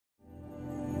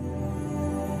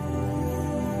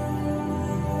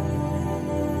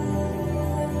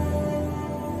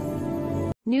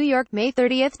New York, May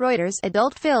 30. Reuters.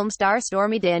 Adult film star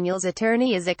Stormy Daniels'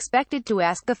 attorney is expected to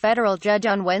ask a federal judge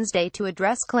on Wednesday to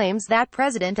address claims that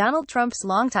President Donald Trump's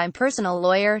longtime personal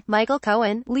lawyer, Michael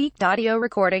Cohen, leaked audio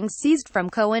recordings seized from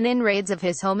Cohen in raids of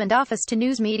his home and office to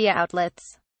news media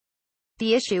outlets.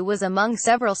 The issue was among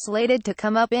several slated to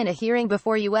come up in a hearing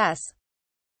before U.S.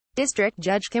 District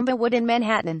Judge Kimba Wood in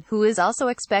Manhattan, who is also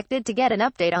expected to get an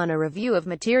update on a review of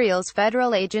materials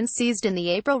federal agents seized in the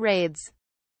April raids.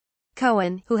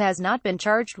 Cohen, who has not been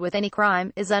charged with any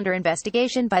crime, is under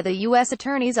investigation by the U.S.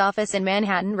 Attorney's Office in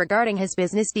Manhattan regarding his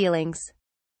business dealings.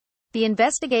 The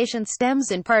investigation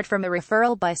stems in part from a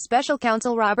referral by special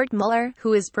counsel Robert Mueller,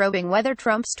 who is probing whether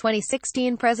Trump's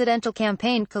 2016 presidential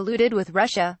campaign colluded with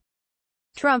Russia.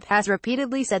 Trump has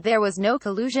repeatedly said there was no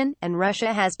collusion, and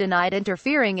Russia has denied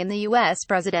interfering in the U.S.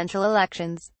 presidential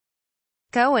elections.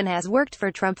 Cohen has worked for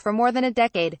Trump for more than a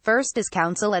decade, first as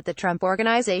counsel at the Trump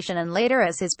Organization and later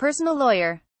as his personal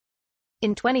lawyer.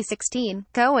 In 2016,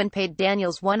 Cohen paid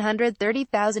Daniels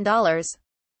 $130,000.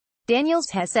 Daniels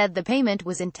has said the payment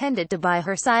was intended to buy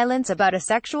her silence about a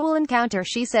sexual encounter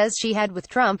she says she had with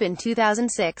Trump in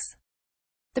 2006.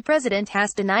 The president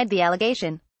has denied the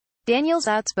allegation. Daniels'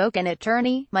 outspoken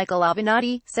attorney, Michael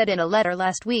Avenatti, said in a letter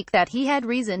last week that he had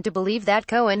reason to believe that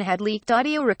Cohen had leaked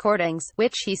audio recordings,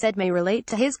 which he said may relate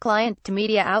to his client, to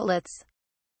media outlets.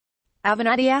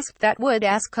 Avenatti asked that Wood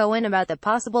ask Cohen about the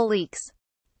possible leaks.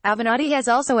 Avenatti has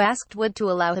also asked Wood to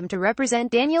allow him to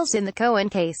represent Daniels in the Cohen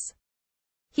case.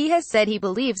 He has said he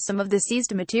believes some of the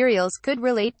seized materials could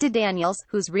relate to Daniels,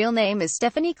 whose real name is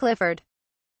Stephanie Clifford.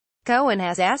 Cohen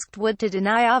has asked Wood to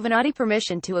deny Avenatti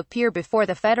permission to appear before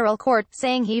the federal court,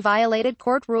 saying he violated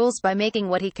court rules by making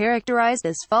what he characterized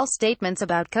as false statements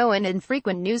about Cohen in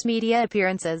frequent news media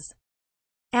appearances.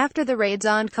 After the raids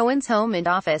on Cohen's home and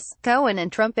office, Cohen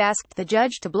and Trump asked the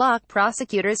judge to block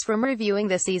prosecutors from reviewing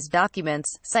the seized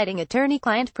documents, citing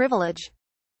attorney-client privilege.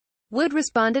 Wood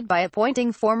responded by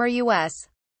appointing former U.S.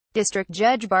 District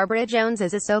Judge Barbara Jones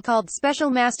as a so-called special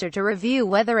master to review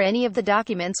whether any of the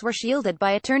documents were shielded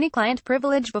by attorney-client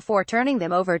privilege before turning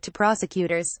them over to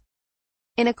prosecutors.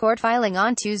 In a court filing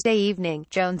on Tuesday evening,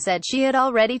 Jones said she had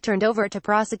already turned over to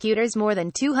prosecutors more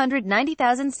than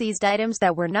 290,000 seized items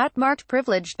that were not marked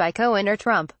privileged by Cohen or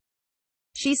Trump.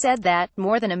 She said that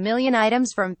more than 1 million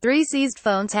items from 3 seized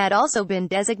phones had also been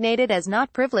designated as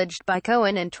not privileged by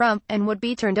Cohen and Trump, and would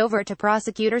be turned over to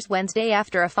prosecutors Wednesday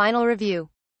after a final review.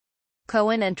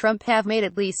 Cohen and Trump have made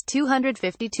at least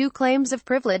 252 claims of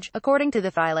privilege, according to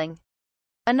the filing.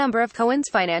 A number of Cohen's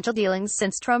financial dealings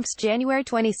since Trump's January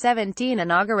 2017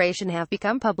 inauguration have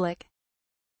become public.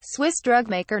 Swiss drug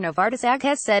maker Novartis AG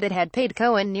has said it had paid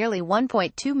Cohen nearly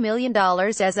 $1.2 million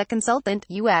as a consultant.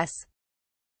 U.S.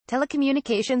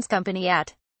 telecommunications company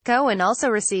AT. Cohen also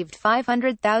received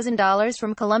 $500,000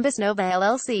 from Columbus Nova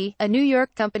LLC, a New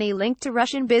York company linked to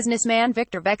Russian businessman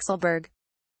Viktor Vekselberg.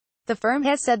 The firm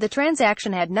has said the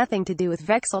transaction had nothing to do with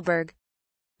Vekselberg.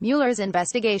 Mueller's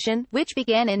investigation, which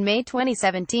began in May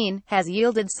 2017, has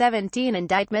yielded 17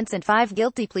 indictments and 5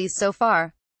 guilty pleas so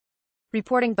far.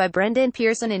 Reporting by Brendan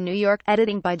Pearson in New York,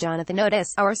 editing by Jonathan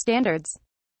Otis. Our Standards.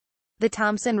 The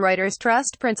Thomson Reuters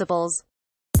Trust Principles.